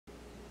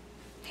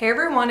Hey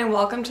everyone, and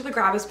welcome to the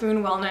Grab a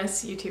Spoon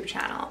Wellness YouTube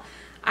channel.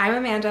 I'm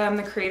Amanda, I'm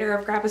the creator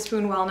of Grab a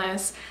Spoon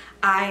Wellness.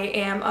 I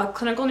am a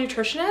clinical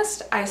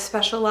nutritionist. I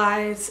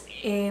specialize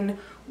in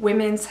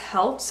women's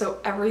health, so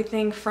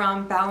everything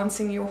from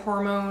balancing your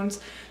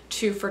hormones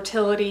to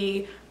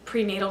fertility,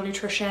 prenatal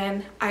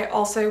nutrition. I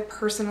also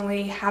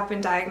personally have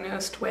been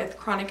diagnosed with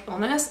chronic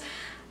illness,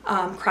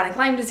 chronic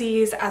Lyme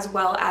disease, as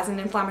well as an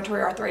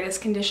inflammatory arthritis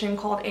condition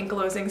called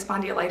ankylosing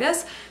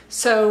spondylitis.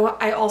 So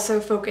I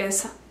also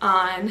focus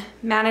on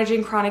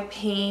managing chronic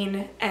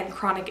pain and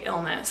chronic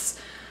illness.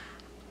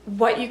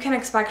 What you can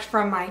expect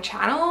from my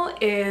channel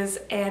is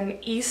an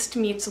East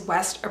meets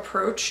West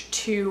approach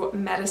to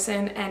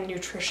medicine and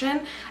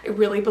nutrition. I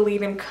really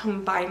believe in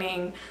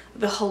combining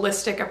the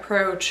holistic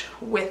approach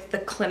with the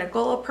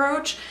clinical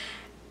approach,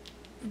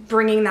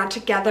 bringing that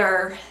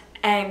together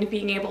and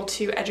being able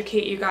to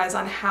educate you guys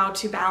on how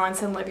to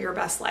balance and live your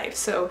best life.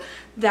 So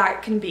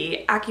that can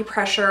be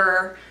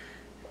acupressure,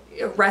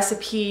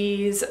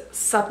 recipes,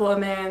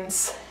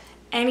 supplements,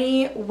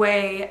 any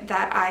way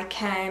that I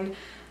can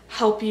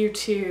help you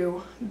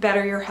to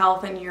better your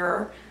health and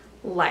your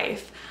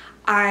life.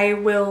 I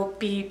will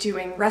be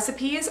doing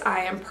recipes. I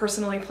am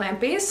personally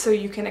plant-based, so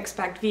you can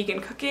expect vegan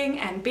cooking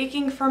and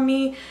baking from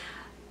me.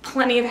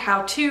 Plenty of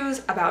how-tos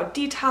about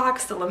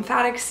detox, the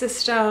lymphatic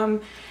system,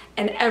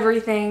 and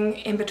everything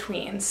in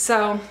between.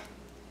 So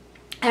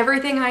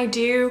everything I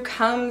do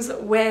comes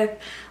with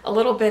a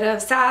little bit of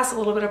sass, a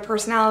little bit of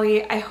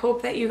personality. I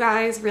hope that you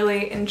guys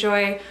really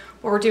enjoy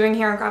what we're doing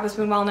here on Grab a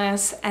Spoon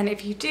Wellness, and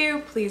if you do,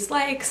 please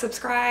like,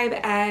 subscribe,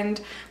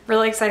 and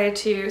really excited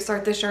to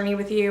start this journey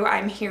with you.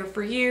 I'm here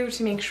for you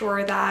to make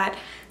sure that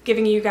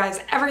giving you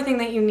guys everything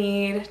that you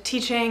need,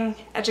 teaching,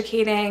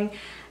 educating,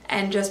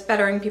 and just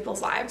bettering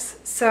people's lives.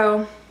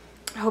 So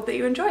I hope that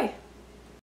you enjoy.